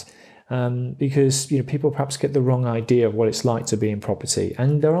that because people perhaps get the wrong idea of what it's like to be in property.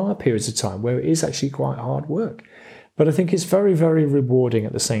 And there are periods of time where it is actually quite hard work. But I think it's very, very rewarding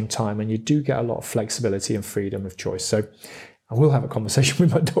at the same time. And you do get a lot of flexibility and freedom of choice. So I will have a conversation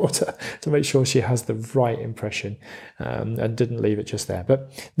with my daughter to make sure she has the right impression and didn't leave it just there.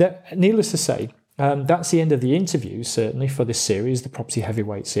 But needless to say, that's the end of the interview, certainly, for this series, the Property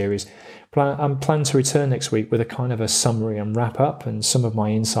Heavyweight series. I'm planning to return next week with a kind of a summary and wrap up and some of my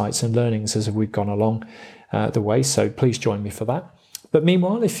insights and learnings as we've gone along the way. So please join me for that. But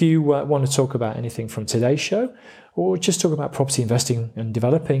meanwhile, if you want to talk about anything from today's show or just talk about property investing and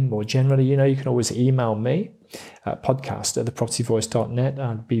developing more generally, you can always email me at podcast@thepropertyvoice.net.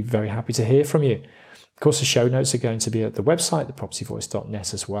 I'd be very happy to hear from you. Of course, the show notes are going to be at the website,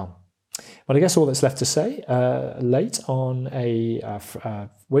 thepropertyvoice.net as well, I guess all that's left to say, late on a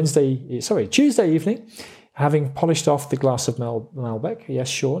Tuesday evening, having polished off the glass of Malbec. Yes,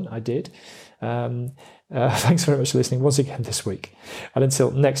 Sean, I did. Thanks very much for listening once again this week. And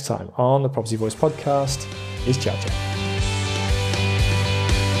until next time on the Property Voice podcast, is ciao ciao.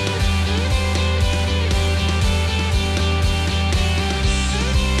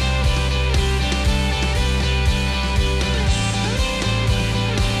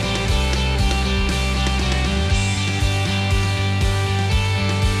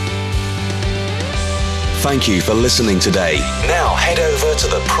 Thank you for listening today. Now head over to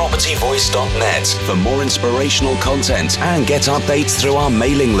thepropertyvoice.net for more inspirational content and get updates through our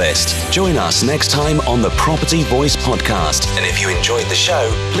mailing list. Join us next time on the Property Voice podcast. And if you enjoyed the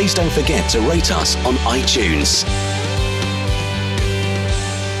show, please don't forget to rate us on iTunes.